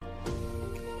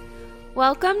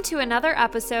Welcome to another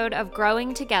episode of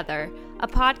Growing Together, a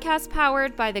podcast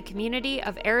powered by the community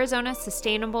of Arizona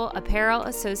Sustainable Apparel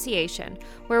Association,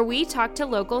 where we talk to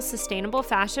local sustainable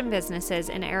fashion businesses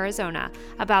in Arizona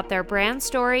about their brand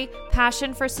story,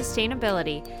 passion for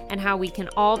sustainability, and how we can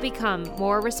all become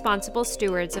more responsible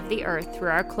stewards of the earth through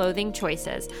our clothing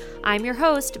choices. I'm your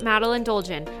host, Madeline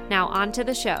Dolgen. Now on to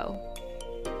the show.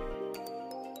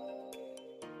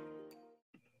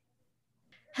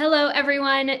 Hello,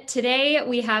 everyone. Today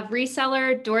we have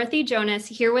reseller Dorothy Jonas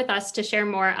here with us to share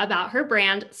more about her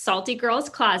brand, Salty Girls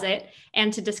Closet,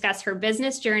 and to discuss her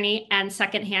business journey and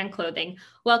secondhand clothing.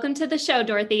 Welcome to the show,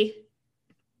 Dorothy.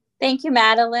 Thank you,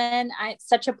 Madeline. It's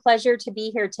such a pleasure to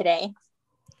be here today.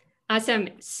 Awesome.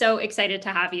 So excited to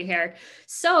have you here.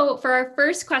 So for our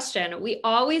first question, we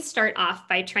always start off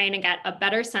by trying to get a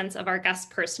better sense of our guest's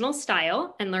personal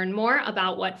style and learn more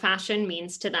about what fashion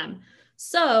means to them.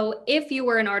 So if you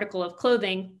were an article of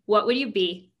clothing, what would you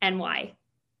be and why?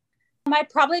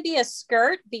 I'd probably be a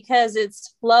skirt because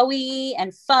it's flowy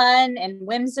and fun and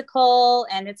whimsical.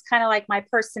 And it's kind of like my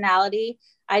personality.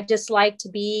 I just like to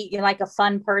be like a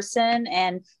fun person.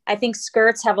 And I think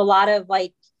skirts have a lot of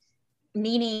like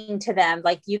meaning to them.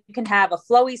 Like you can have a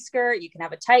flowy skirt, you can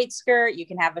have a tight skirt, you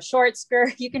can have a short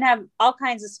skirt, you can have all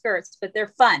kinds of skirts, but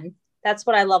they're fun. That's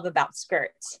what I love about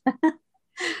skirts.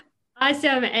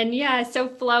 Awesome. And yeah, so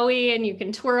flowy and you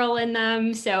can twirl in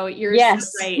them. So you're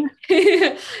yes. So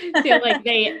right. Feel like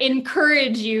they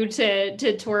encourage you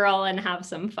to twirl and have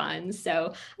some fun.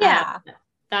 So yeah,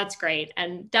 that's great.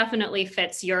 And definitely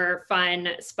fits your fun,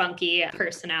 spunky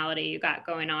personality you got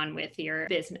going on with your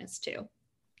business too.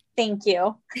 Thank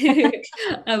you.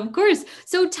 Of course.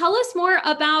 So tell us more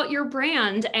about your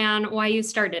brand and why you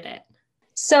started it.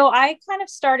 So I kind of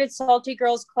started Salty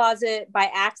Girls Closet by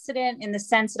accident in the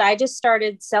sense that I just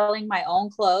started selling my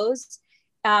own clothes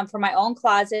for my own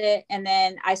closet. And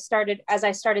then as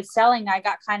I started selling, I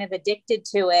got kind of addicted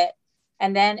to it.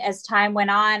 And then as time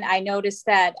went on, I noticed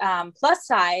that plus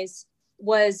size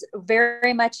was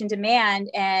very much in demand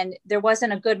and there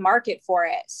wasn't a good market for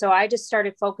it. So I just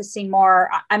started focusing more.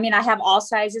 I mean, I have all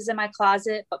sizes in my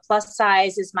closet, but plus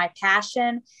size is my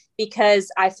passion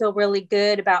because I feel really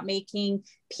good about making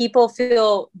people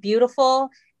feel beautiful.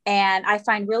 And I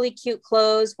find really cute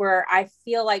clothes where I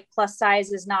feel like plus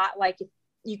size is not like if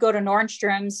you go to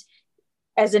Nordstrom's,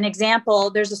 as an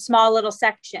example, there's a small little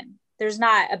section. There's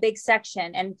not a big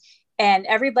section and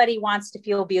everybody wants to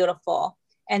feel beautiful.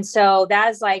 And so that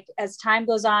is like, as time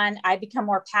goes on, I become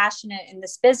more passionate in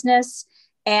this business.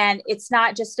 And it's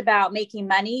not just about making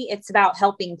money, it's about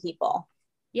helping people.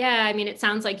 Yeah, I mean, it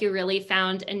sounds like you really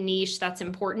found a niche that's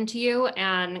important to you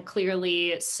and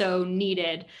clearly so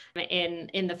needed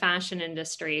in the fashion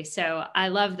industry. So I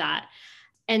love that.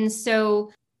 And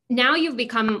so now you've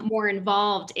become more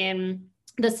involved in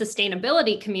the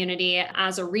sustainability community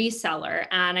as a reseller.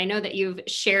 And I know that you've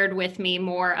shared with me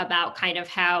more about kind of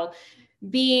how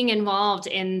being involved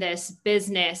in this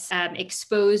business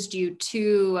exposed you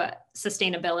to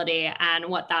sustainability and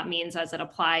what that means as it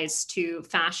applies to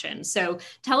fashion. So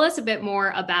tell us a bit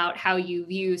more about how you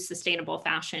view sustainable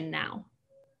fashion now.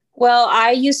 Well,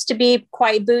 I used to be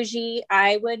quite bougie.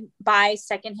 I would buy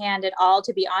secondhand at all,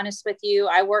 to be honest with you.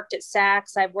 I worked at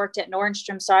Saks, I've worked at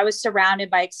Nordstrom. So I was surrounded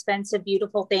by expensive,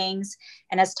 beautiful things.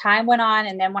 And as time went on,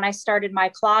 and then when I started my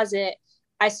closet,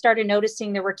 I started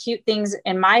noticing there were cute things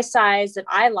in my size that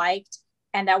I liked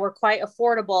and that were quite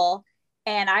affordable.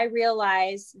 And I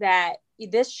realized that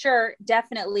this shirt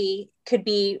definitely could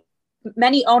be,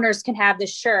 many owners can have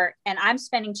this shirt and I'm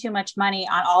spending too much money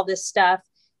on all this stuff.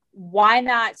 Why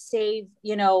not save,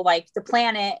 like the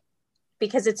planet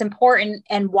because it's important,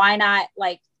 and why not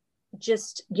like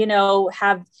just,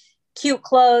 have cute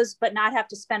clothes, but not have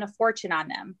to spend a fortune on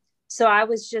them. So I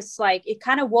was just like, it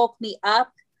kind of woke me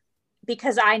up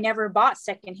because I never bought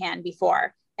secondhand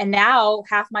before. And now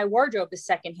half my wardrobe is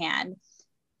secondhand.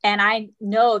 And I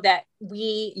know that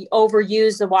we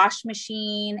overuse the wash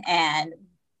machine and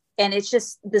it's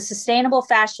just the sustainable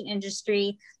fashion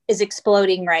industry is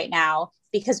exploding right now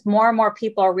because more and more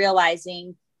people are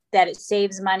realizing that it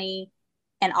saves money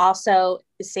and also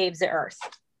it saves the earth.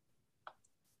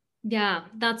 Yeah,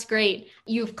 that's great.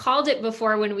 You've called it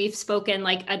before when we've spoken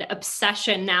like an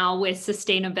obsession now with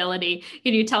sustainability.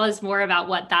 Can you tell us more about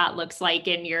what that looks like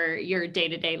in your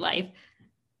day-to-day life?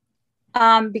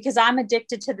 Because I'm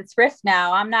addicted to the thrift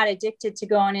now. I'm not addicted to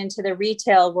going into the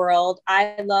retail world.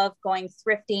 I love going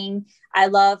thrifting. I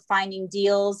love finding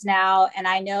deals now. And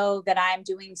I know that I'm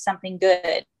doing something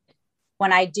good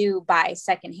when I do buy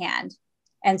secondhand.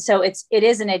 And so it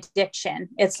is an addiction.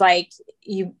 It's like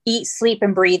you eat, sleep,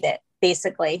 and breathe it,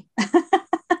 basically.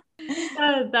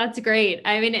 That's great.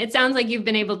 I mean, it sounds like you've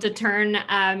been able to turn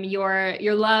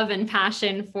your love and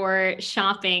passion for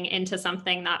shopping into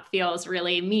something that feels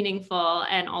really meaningful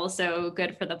and also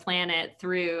good for the planet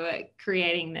through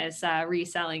creating this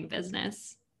reselling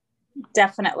business.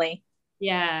 Definitely.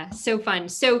 Yeah, so fun.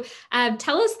 So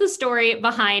tell us the story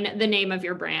behind the name of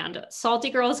your brand. Salty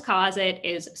Girls Closet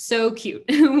is so cute.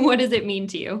 What does it mean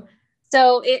to you?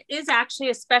 So it is actually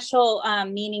a special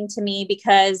meaning to me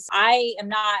because I am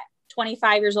not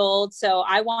 25 years old. So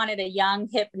I wanted a young,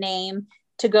 hip name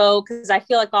to go because I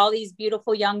feel like all these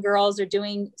beautiful young girls are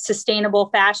doing sustainable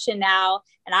fashion now.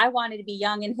 And I wanted to be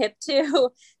young and hip too.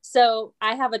 So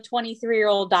I have a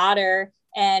 23-year-old daughter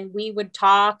and we would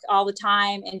talk all the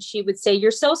time. And she would say,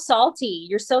 "You're so salty.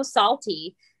 You're so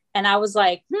salty." And I was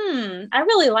like, I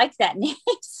really like that name,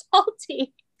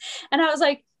 Salty. And I was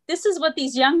like, this is what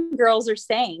these young girls are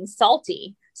saying,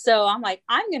 salty. So I'm like,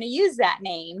 I'm going to use that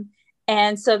name.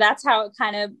 And so that's how it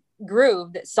kind of grew,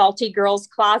 that Salty Girls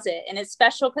Closet. And it's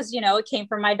special because, it came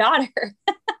from my daughter.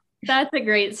 That's a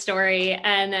great story.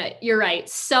 And you're right.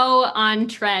 So on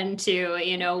trend too,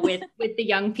 with the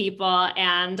young people.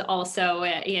 And also,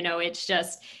 it's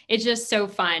just so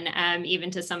fun, even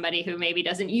to somebody who maybe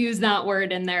doesn't use that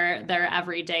word in their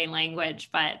everyday language,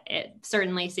 but it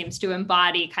certainly seems to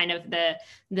embody kind of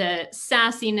the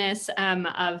sassiness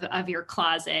of your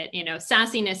closet,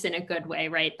 sassiness in a good way,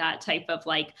 right? That type of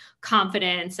like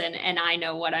confidence and I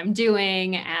know what I'm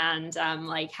doing and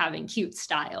like having cute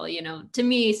style, to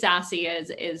me, sassy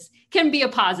is can be a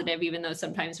positive, even though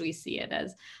sometimes we see it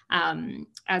as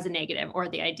a negative or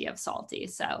the idea of salty.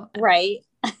 So right.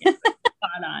 Yeah,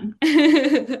 spot on.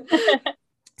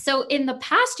 So in the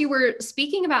past, you were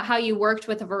speaking about how you worked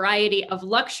with a variety of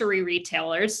luxury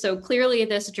retailers. So clearly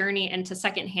this journey into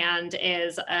secondhand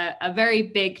is a very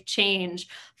big change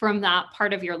from that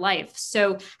part of your life.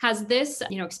 So has this,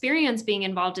 experience being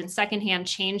involved in secondhand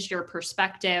changed your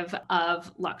perspective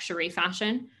of luxury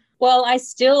fashion? Well, I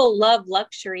still love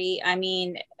luxury. I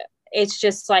mean, it's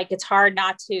just like, it's hard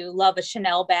not to love a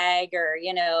Chanel bag or,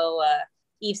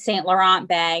 Yves Saint Laurent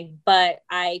bag, but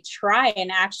I try and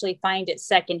actually find it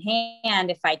secondhand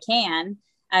if I can.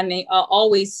 I mean,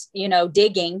 always,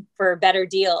 digging for better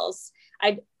deals.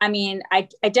 I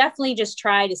definitely just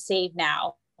try to save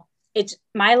now.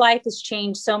 My life has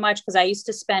changed so much because I used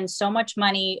to spend so much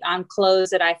money on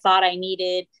clothes that I thought I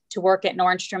needed to work at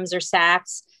Nordstrom's or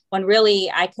Saks, when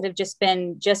really I could have just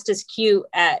been just as cute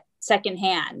at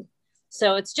secondhand.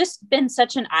 So it's just been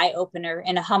such an eye opener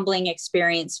and a humbling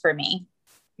experience for me.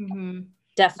 Mm-hmm.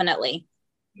 Definitely.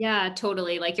 Yeah,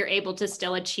 totally. Like you're able to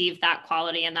still achieve that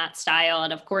quality and that style,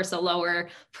 and of course, a lower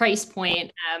price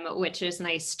point, which is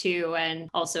nice too. And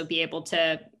also be able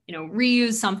to,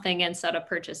 reuse something instead of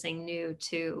purchasing new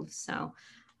too. So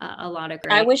a lot of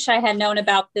great. I wish I had known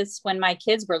about this when my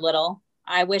kids were little.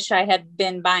 I wish I had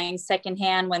been buying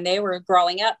secondhand when they were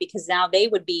growing up, because now they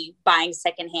would be buying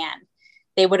secondhand.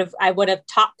 I would have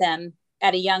taught them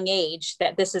at a young age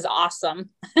that this is awesome.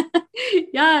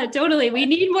 Yeah, totally. We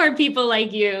need more people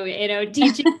like you,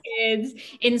 teaching kids,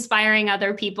 inspiring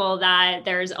other people that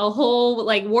there's a whole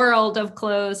like world of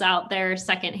clothes out there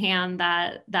secondhand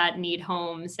that need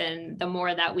homes. And the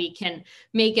more that we can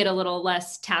make it a little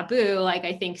less taboo, like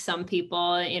I think some people,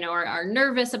 are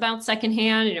nervous about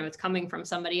secondhand, it's coming from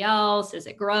somebody else. Is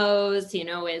it gross?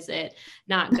 Is it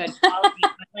not good quality?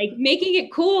 But like making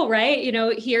it cool, right?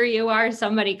 Here you are,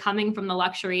 somebody coming from the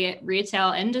luxury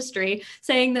retail industry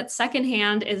saying that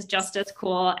secondhand is just as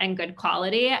cool and good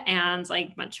quality and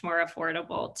like much more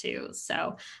affordable too.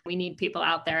 So we need people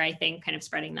out there, I think, kind of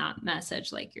spreading that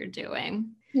message like you're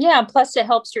doing. Yeah. Plus it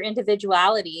helps your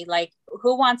individuality. Like,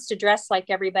 who wants to dress like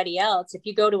everybody else? If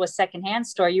you go to a secondhand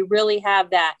store, you really have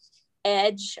that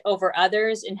edge over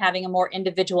others and having a more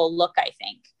individual look, I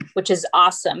think, which is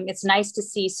awesome. It's nice to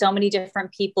see so many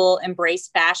different people embrace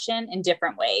fashion in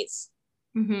different ways.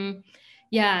 Mm-hmm.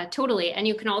 Yeah, totally. And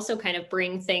you can also kind of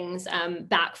bring things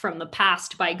back from the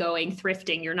past by going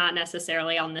thrifting. You're not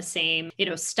necessarily on the same,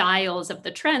 styles of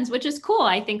the trends, which is cool.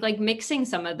 I think like mixing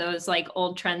some of those like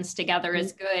old trends together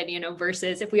is good,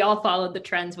 versus if we all followed the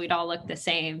trends, we'd all look the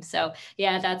same. So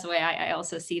yeah, that's why I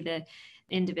also see the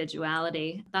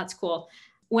individuality. That's cool.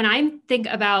 When I think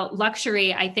about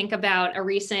luxury, I think about a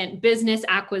recent business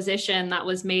acquisition that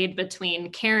was made between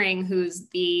Kering, who's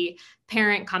the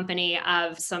parent company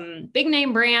of some big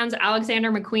name brands,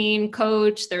 Alexander McQueen,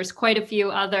 Coach. There's quite a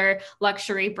few other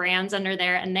luxury brands under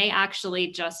there. And they actually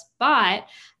just bought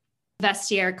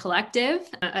Vestiaire Collective,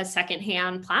 a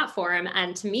secondhand platform.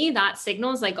 And to me, that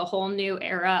signals like a whole new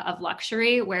era of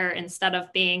luxury where instead of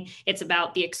it's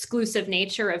about the exclusive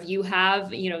nature of you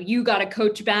got a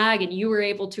Coach bag and you were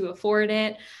able to afford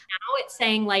it. Now it's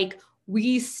saying like,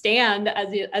 we stand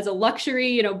as a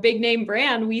luxury, big name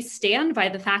brand, we stand by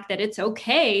the fact that it's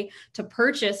okay to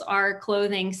purchase our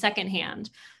clothing secondhand.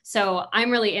 So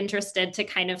I'm really interested to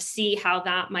kind of see how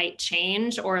that might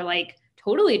change or like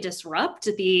totally disrupt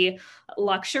the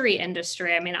luxury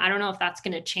industry. I mean, I don't know if that's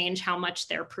going to change how much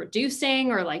they're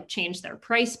producing or like change their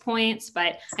price points,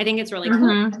 but I think it's really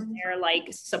cool that they're like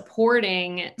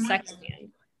supporting secondhand.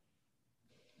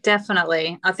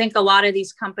 Definitely. I think a lot of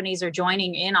these companies are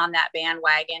joining in on that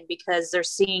bandwagon because they're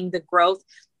seeing the growth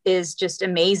is just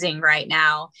amazing right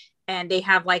now. And they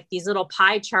have like these little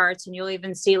pie charts, and you'll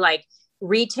even see like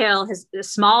retail has a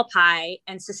small pie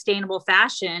and sustainable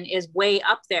fashion is way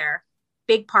up there,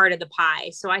 big part of the pie.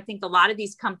 So I think a lot of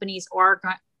these companies are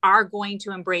going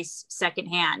to embrace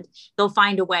secondhand. They'll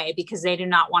find a way because they do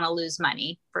not want to lose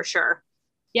money for sure.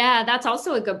 Yeah, that's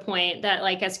also a good point that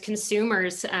like as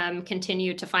consumers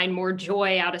continue to find more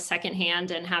joy out of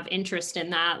secondhand and have interest in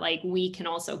that, like we can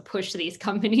also push these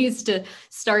companies to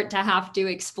start to have to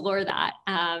explore that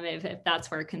if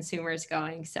that's where consumers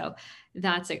going. So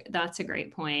that's a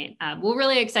great point. We're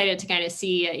really excited to kind of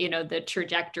see, the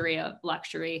trajectory of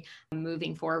luxury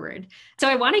moving forward. So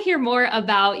I want to hear more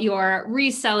about your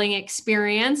reselling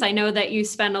experience. I know that you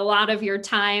spend a lot of your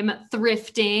time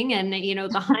thrifting and,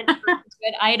 the hunt for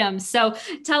good items. So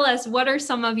tell us, what are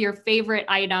some of your favorite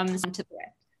items to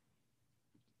thrift?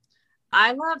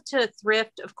 I love to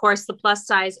thrift, of course, the plus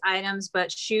size items,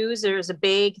 but shoes, there's a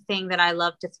big thing that I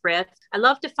love to thrift. I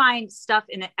love to find stuff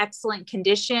in an excellent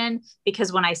condition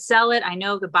because when I sell it, I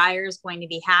know the buyer is going to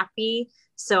be happy.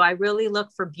 So I really look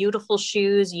for beautiful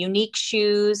shoes, unique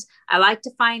shoes. I like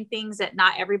to find things that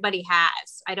not everybody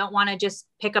has. I don't want to just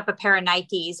pick up a pair of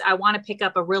Nikes. I want to pick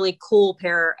up a really cool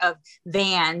pair of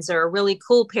Vans or a really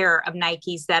cool pair of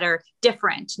Nikes that are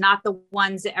different, not the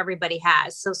ones that everybody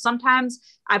has. So sometimes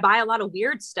I buy a lot of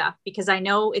weird stuff because I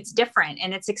know it's different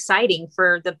and it's exciting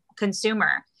for the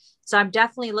consumer. So I'm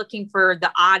definitely looking for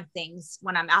the odd things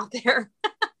when I'm out there.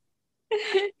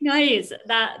 Nice.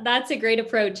 That's a great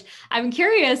approach. I'm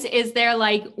curious, is there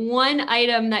like one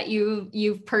item that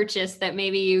you've purchased that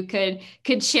maybe you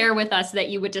could share with us that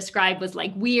you would describe was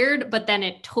like weird, but then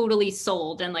it totally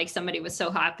sold and like somebody was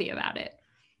so happy about it?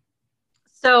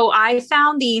 So I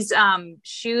found these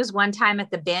shoes one time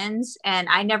at the bins, and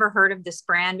I never heard of this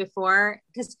brand before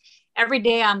because every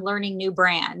day I'm learning new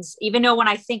brands. Even though when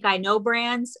I think I know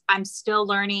brands, I'm still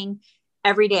learning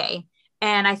every day.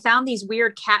 And I found these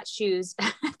weird cat shoes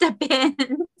at the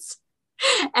bins,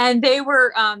 and they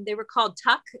were called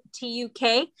Tuck,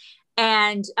 Tuk.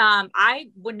 And I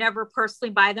would never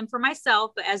personally buy them for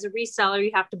myself, but as a reseller, you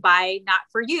have to buy not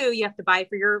for you, you have to buy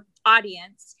for your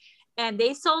audience. And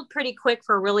they sold pretty quick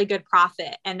for a really good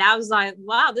profit. And I was like,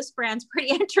 wow, this brand's pretty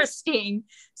interesting.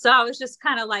 So I was just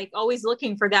kind of like always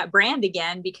looking for that brand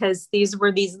again because these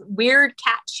were these weird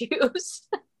cat shoes.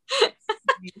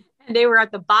 And they were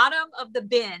at the bottom of the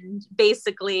bin,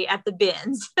 basically at the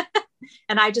bins.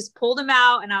 And I just pulled them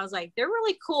out and I was like, they're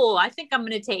really cool. I think I'm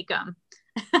going to take them.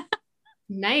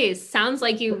 Nice. Sounds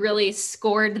like you really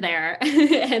scored there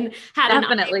and had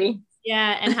definitely.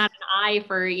 And had an eye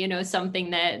for,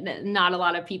 something that not a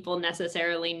lot of people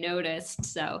necessarily noticed.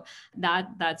 So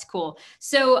that's cool.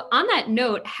 So on that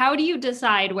note, how do you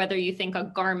decide whether you think a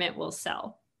garment will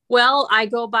sell? Well, I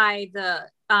go by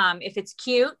if it's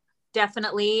cute,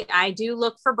 definitely. I do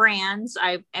look for brands.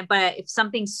 But if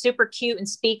something's super cute and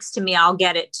speaks to me, I'll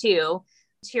get it too.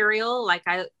 Material, like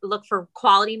I look for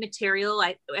quality material.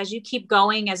 As you keep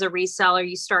going as a reseller,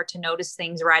 you start to notice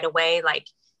things right away. Like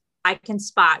I can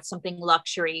spot something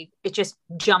luxury. It just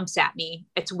jumps at me.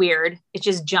 It's weird. It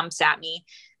just jumps at me.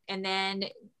 And then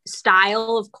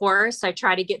style, of course, I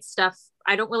try to get stuff.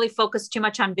 I don't really focus too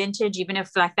much on vintage. Even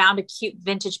if I found a cute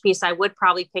vintage piece, I would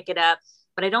probably pick it up,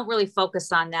 but I don't really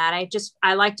focus on that.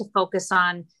 I like to focus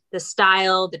on the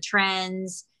style, the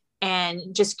trends,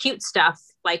 and just cute stuff,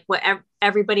 like what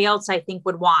everybody else I think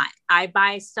would want. I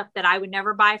buy stuff that I would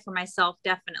never buy for myself,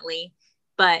 definitely.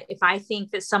 But if I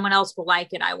think that someone else will like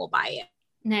it, I will buy it.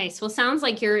 Nice. Well, sounds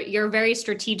like you're very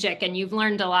strategic and you've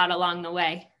learned a lot along the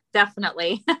way.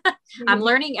 Definitely. I'm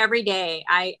learning every day.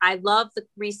 I love the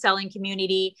reselling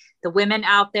community. The women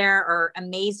out there are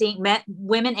amazing,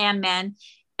 women and men,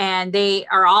 and they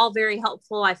are all very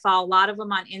helpful. I follow a lot of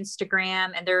them on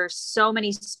Instagram, and there are so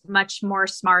many much more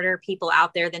smarter people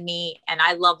out there than me, and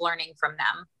I love learning from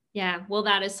them. Yeah, well,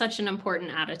 that is such an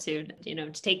important attitude,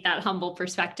 to take that humble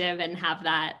perspective and have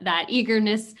that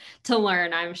eagerness to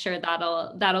learn. I'm sure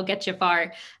that'll get you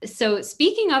far. So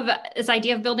speaking of this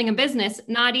idea of building a business,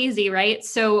 not easy, right?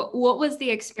 So what was the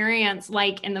experience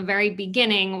like in the very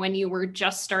beginning when you were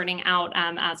just starting out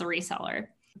as a reseller?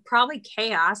 Probably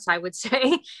chaos, I would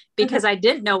say, because I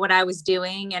didn't know what I was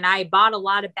doing. And I bought a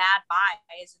lot of bad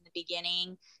buys in the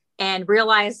beginning, and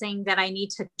realizing that I need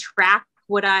to track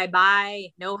what I buy,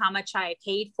 know how much I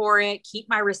paid for it, keep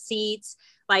my receipts.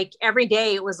 Like every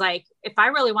day, it was like, if I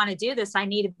really want to do this, I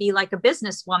need to be like a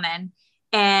businesswoman.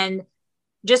 And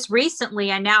just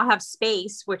recently, I now have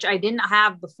space, which I didn't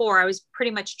have before. I was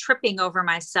pretty much tripping over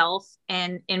myself.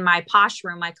 And in my posh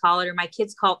room, I call it, or my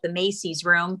kids call it the Macy's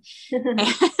room.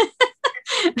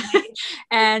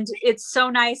 And it's so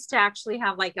nice to actually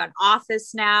have like an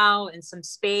office now and some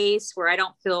space where I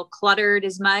don't feel cluttered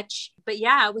as much. But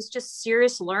yeah, it was just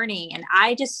serious learning, and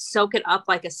I just soak it up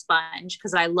like a sponge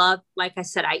because I love, like I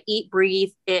said, I eat,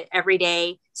 breathe it every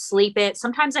day, sleep it.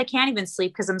 Sometimes I can't even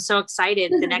sleep because I'm so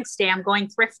excited. The next day I'm going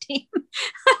thrifting.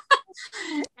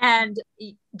 And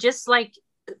just like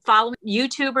following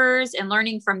YouTubers and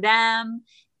learning from them,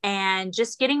 and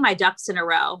just getting my ducks in a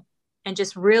row, and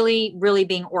just really, really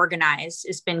being organized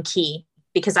has been key,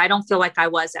 because I don't feel like I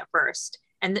was at first.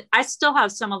 And I still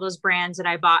have some of those brands that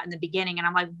I bought in the beginning. And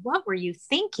I'm like, what were you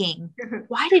thinking?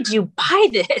 Why did you buy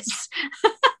this?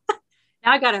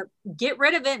 Now I got to get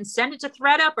rid of it and send it to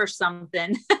ThreadUp or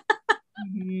something.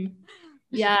 Mm-hmm.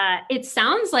 Yeah, it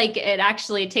sounds like it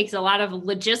actually takes a lot of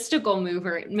logistical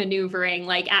maneuvering,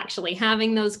 like actually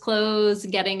having those clothes,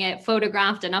 getting it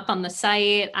photographed and up on the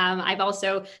site. I've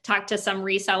also talked to some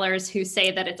resellers who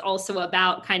say that it's also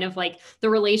about kind of like the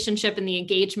relationship and the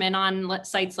engagement on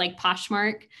sites like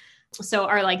Poshmark. So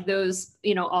are like those,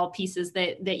 all pieces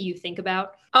that you think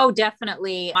about? Oh,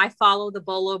 definitely. I follow the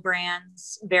Bolo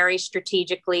brands very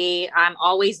strategically. I'm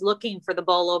always looking for the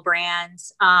Bolo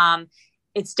brands.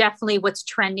 It's definitely what's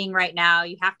trending right now.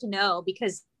 You have to know,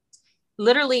 because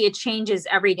literally it changes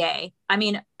every day. I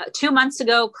mean, 2 months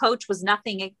ago, Coach was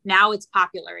nothing. Now it's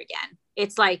popular again.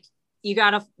 It's like,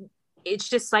 it's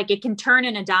just like it can turn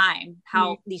in a dime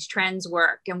how these trends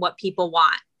work and what people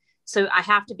want. So I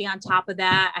have to be on top of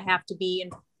that. I have to be,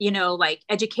 like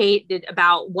educated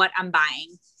about what I'm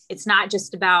buying. It's not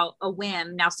just about a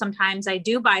whim. Now, sometimes I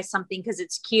do buy something because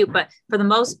it's cute, but for the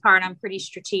most part, I'm pretty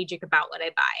strategic about what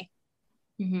I buy.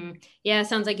 Mm-hmm. Yeah, it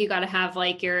sounds like you got to have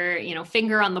like your,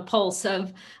 finger on the pulse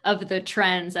of the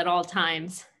trends at all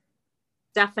times.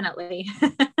 Definitely.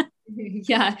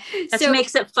 Yeah. That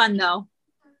makes it fun though.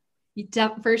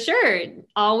 For sure.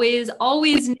 Always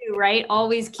new, right?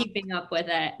 Always keeping up with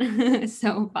it.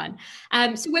 So fun.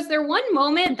 So was there one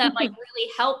moment that like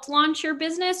really helped launch your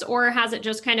business, or has it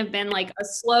just kind of been like a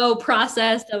slow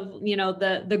process of,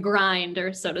 the grind,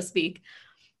 or so to speak?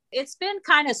 It's been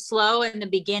kind of slow in the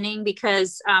beginning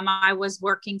because I was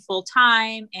working full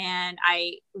time, and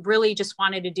I really just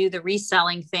wanted to do the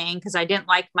reselling thing because I didn't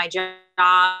like my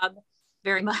job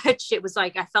very much. It was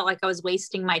like, I felt like I was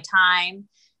wasting my time.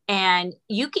 And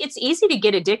it's easy to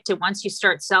get addicted once you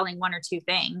start selling one or two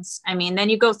things. I mean, then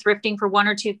you go thrifting for one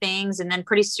or two things, and then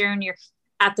pretty soon you're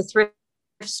at the thrift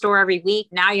store every week.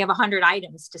 Now you have 100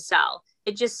 items to sell.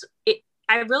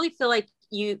 I really feel like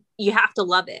you have to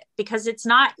love it, because it's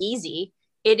not easy.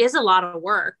 It is a lot of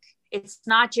work. It's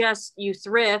not just you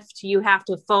thrift. You have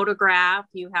to photograph,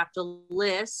 you have to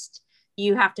list,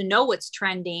 you have to know what's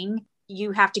trending.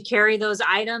 You have to carry those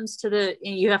items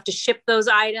you have to ship those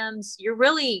items. You're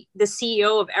really the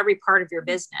CEO of every part of your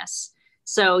business.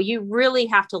 So you really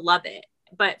have to love it.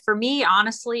 But for me,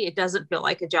 honestly, it doesn't feel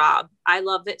like a job. I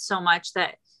love it so much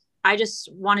that I just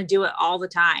want to do it all the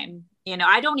time.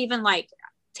 I don't even like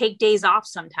take days off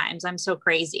sometimes. I'm so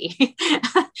crazy.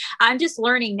 I'm just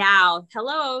learning now.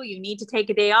 Hello, you need to take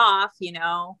a day off,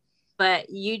 but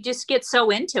you just get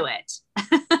so into it.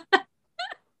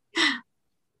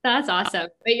 That's awesome.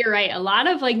 But you're right. A lot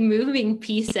of like moving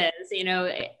pieces,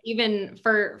 even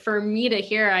for me to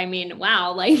hear, I mean,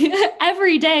 wow, like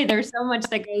every day there's so much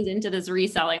that goes into this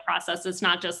reselling process. It's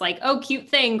not just like, oh, cute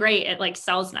thing, great. It like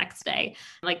sells next day.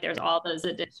 Like there's all those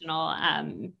additional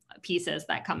pieces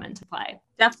that come into play.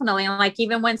 Definitely. And like,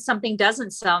 even when something doesn't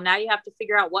sell, now you have to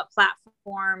figure out what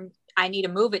platform I need to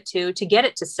move it to get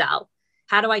it to sell.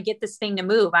 How do I get this thing to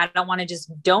move? I don't want to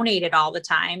just donate it all the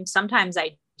time. Sometimes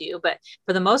I do, but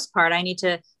for the most part, I need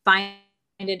to find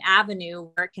an avenue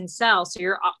where it can sell. So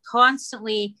you're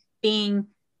constantly being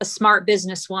a smart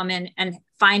businesswoman and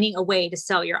finding a way to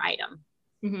sell your item.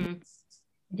 Mm-hmm.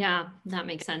 Yeah, that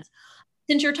makes sense.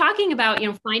 Since you're talking about,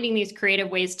 finding these creative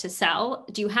ways to sell,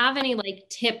 do you have any like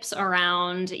tips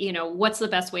around, what's the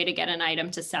best way to get an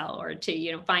item to sell or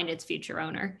to, find its future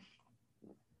owner?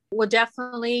 Well,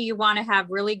 definitely you want to have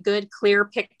really good, clear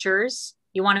pictures.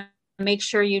 You want to make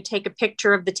sure you take a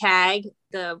picture of the tag,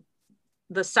 the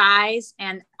size,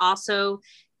 and also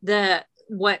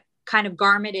what kind of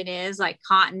garment it is, like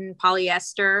cotton,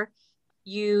 polyester.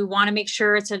 You want to make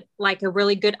sure it's a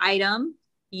really good item.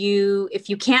 If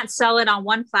you can't sell it on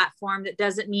one platform, that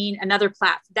doesn't mean another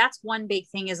platform. That's one big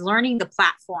thing, is learning the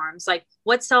platforms, like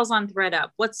what sells on ThredUp,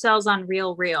 what sells on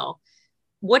RealReal.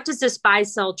 What does this buy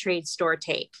sell trade store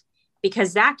take?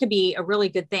 Because that could be a really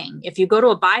good thing. If you go to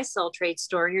a buy sell trade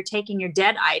store, you're taking your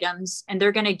dead items and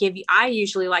they're going to give you, I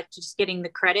usually like just getting the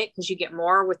credit because you get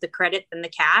more with the credit than the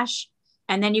cash.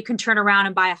 And then you can turn around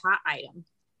and buy a hot item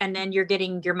and then you're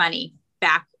getting your money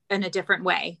back in a different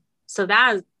way. So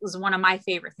that was one of my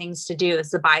favorite things to do,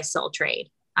 is the buy sell trade.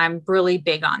 I'm really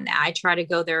big on that. I try to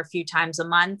go there a few times a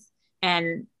month,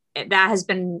 and that has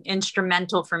been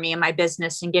instrumental for me in my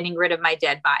business and getting rid of my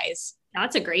dead buys.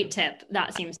 That's a great tip.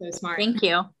 That seems so smart. Thank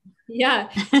you. Yeah.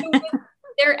 So is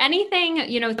there anything,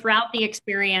 throughout the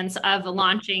experience of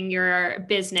launching your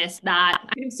business that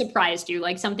kind of surprised you,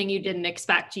 like something you didn't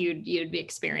expect you'd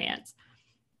experience?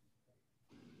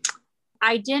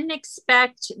 I didn't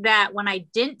expect that when I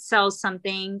didn't sell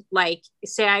something, like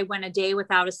say I went a day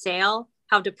without a sale,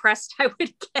 how depressed I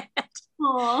would get.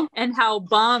 Aww. And how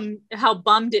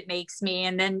bummed it makes me.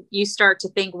 And then you start to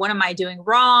think, what am I doing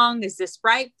wrong? Is this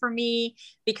right for me?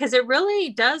 Because it really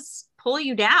does pull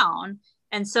you down.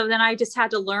 And so then I just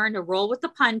had to learn to roll with the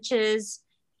punches.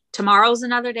 Tomorrow's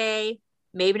another day.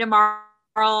 Maybe tomorrow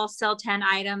I'll sell 10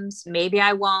 items. Maybe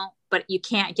I won't, but you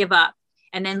can't give up.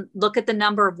 And then look at the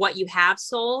number of what you have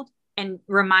sold and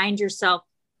remind yourself,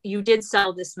 you did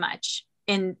sell this much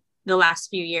in the last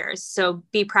few years. So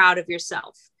be proud of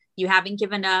yourself. You haven't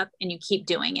given up and you keep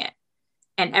doing it.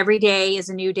 And every day is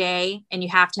a new day and you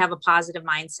have to have a positive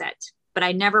mindset. But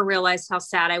I never realized how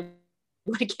sad I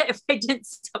would get if I did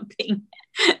something.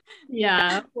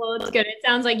 Yeah, well, it's good. It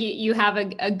sounds like you have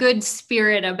a good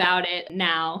spirit about it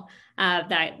now.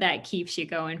 That keeps you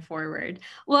going forward.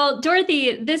 Well,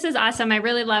 Dorothy, this is awesome. I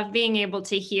really love being able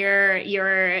to hear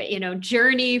your,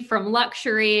 journey from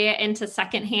luxury into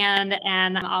secondhand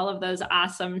and all of those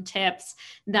awesome tips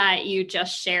that you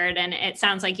just shared. And it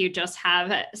sounds like you just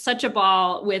have such a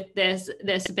ball with this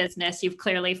business. You've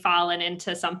clearly fallen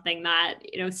into something that,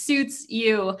 suits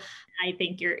you. I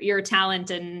think your talent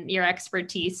and your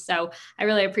expertise. So I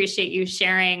really appreciate you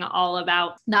sharing all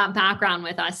about that background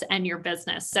with us and your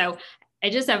business. So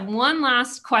I just have one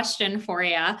last question for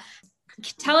you.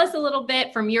 Tell us a little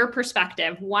bit from your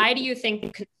perspective. Why do you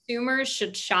think consumers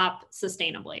should shop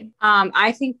sustainably?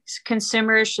 I think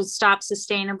consumers should shop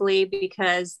sustainably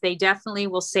because they definitely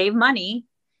will save money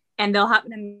and they'll have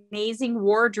an amazing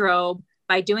wardrobe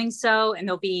by doing so. And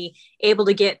they'll be able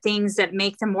to get things that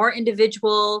make them more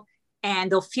individual,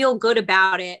 and they'll feel good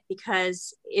about it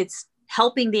because it's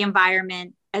helping the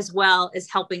environment as well as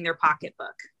helping their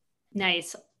pocketbook.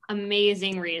 Nice.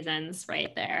 Amazing reasons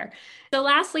right there. So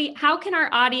lastly, how can our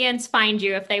audience find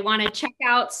you if they want to check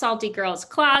out Salty Girls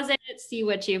Closet, see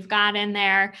what you've got in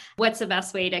there? What's the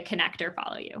best way to connect or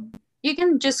follow you? You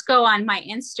can just go on my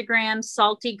Instagram,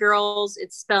 Salty Girls.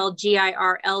 It's spelled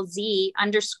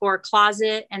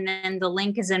GIRLZ_closet. And then the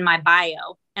link is in my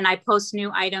bio. And I post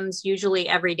new items usually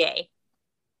every day.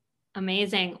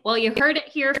 Amazing. Well, you heard it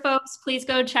here, folks. Please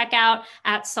go check out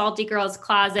at Salty Girls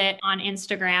Closet on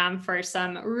Instagram for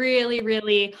some really,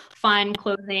 really fun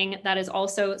clothing that is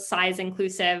also size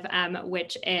inclusive,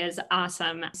 which is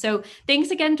awesome. So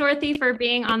thanks again, Dorothy, for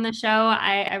being on the show.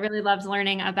 I really loved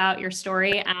learning about your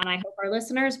story, and I hope our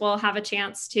listeners will have a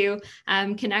chance to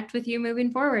connect with you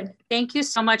moving forward. Thank you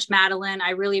so much, Madeline.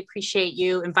 I really appreciate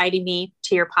you inviting me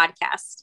to your podcast.